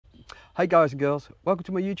Hey guys and girls, welcome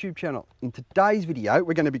to my YouTube channel. In today's video,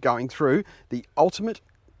 we're going to be going through the ultimate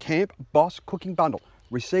CampBoss cooking bundle.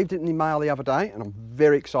 Received it in the mail the other day and I'm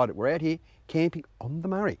very excited. We're out here camping on the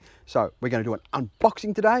Murray. So we're going to do an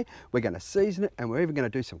unboxing today, we're going to season it, and we're even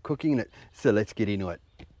going to do some cooking in it. So let's get into it.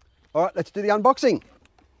 All right, let's do the unboxing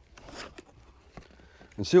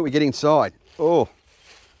and see what we get inside. Oh,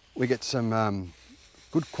 we get some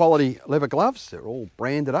good quality leather gloves. They're all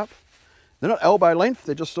branded up. They're not elbow length,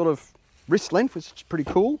 they're just sort of wrist length, which is pretty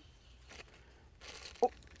cool.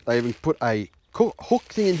 Oh, they even put a hook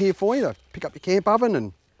thing in here for you to pick up your camp oven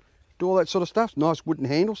and do all that sort of stuff. Nice wooden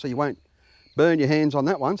handle so you won't burn your hands on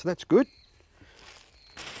that one, so that's good.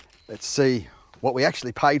 Let's see what we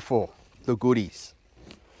actually paid for, the goodies.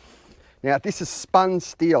 Now this is spun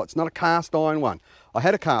steel, it's not a cast iron one. I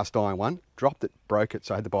had a cast iron one, dropped it, broke it,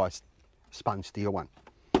 so I had to buy a spun steel one.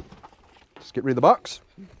 Just get rid of the box.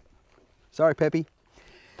 Sorry, Peppy.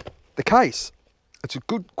 The case, it's a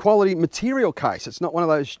good quality material case. It's not one of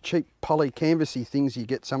those cheap poly canvasy things you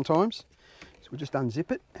get sometimes. So we'll just unzip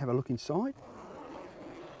it, have a look inside.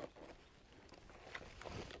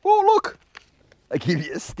 Oh, look! They give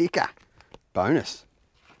you a sticker. Bonus.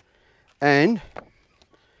 And,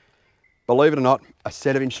 believe it or not, a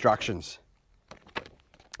set of instructions.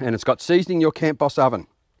 And it's got seasoning your CampBoss oven.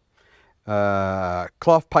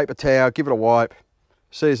 Cloth, paper towel, give it a wipe,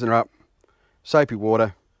 season her up, soapy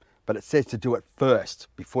water, but it says to do it first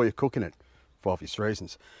before you're cooking it for obvious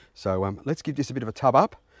reasons. So let's give this a bit of a tub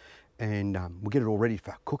up and we'll get it all ready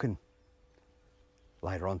for cooking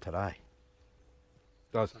later on today.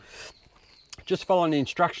 Guys, just following the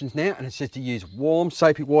instructions now, and it says to use warm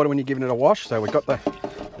soapy water when you're giving it a wash. So we've got the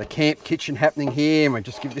camp kitchen happening here, and we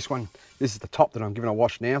just give this one, this is the top that I'm giving a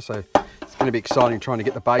wash now, so it's going to be exciting trying to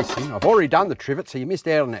get the base in. I've already done the trivet, so you missed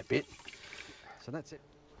out on that bit. So that's it.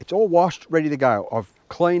 It's all washed, ready to go. I've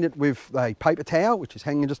cleaned it with a paper towel, which is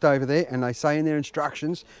hanging just over there, and they say in their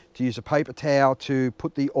instructions to use a paper towel to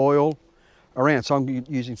put the oil around. So I'm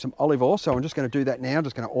using some olive oil, so I'm just going to do that now. I'm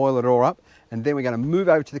just going to oil it all up, and then we're going to move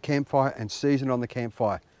over to the campfire and season it on the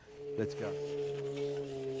campfire. Let's go.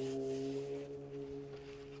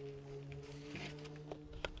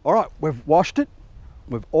 All right, we've washed it,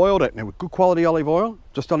 we've oiled it, now with good quality olive oil,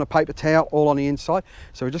 just on a paper towel, all on the inside.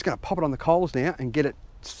 So we're just going to pop it on the coals now and get it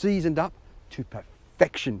seasoned up to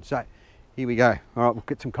perfection. So here we go. All right, we'll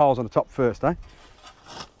get some coals on the top first, eh?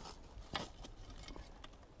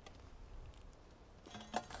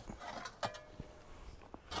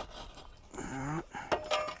 All right.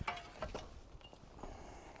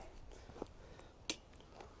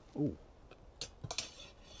 Ooh.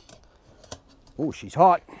 Oh, she's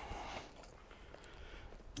hot.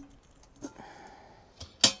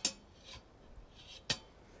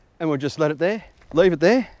 And we'll just let it there, leave it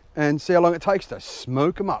there, and see how long it takes to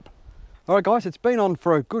smoke them up. All right, guys, it's been on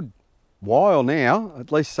for a good while now,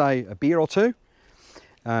 at least say a beer or two.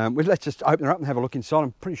 Let's just open her up and have a look inside.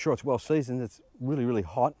 I'm pretty sure it's well seasoned. It's really, really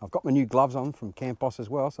hot. I've got my new gloves on from CampBoss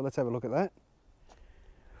as well, so let's have a look at that.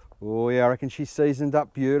 Oh yeah, I reckon she's seasoned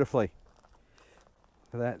up beautifully.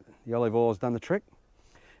 Look at that, the olive oil's done the trick.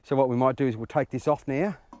 So what we might do is we'll take this off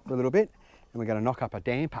now for a little bit, and we're going to knock up a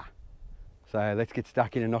damper. So let's get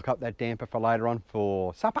stuck in and knock up that damper for later on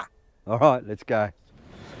for supper. All right, let's go.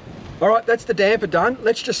 All right, that's the damper done.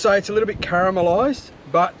 Let's just say it's a little bit caramelized,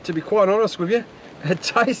 but to be quite honest with you, it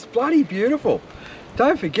tastes bloody beautiful.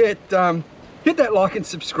 Don't forget, hit that like and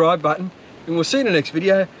subscribe button, and we'll see you in the next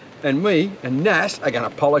video. And me and Nas are gonna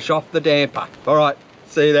polish off the damper. All right,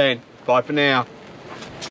 see you then. Bye for now.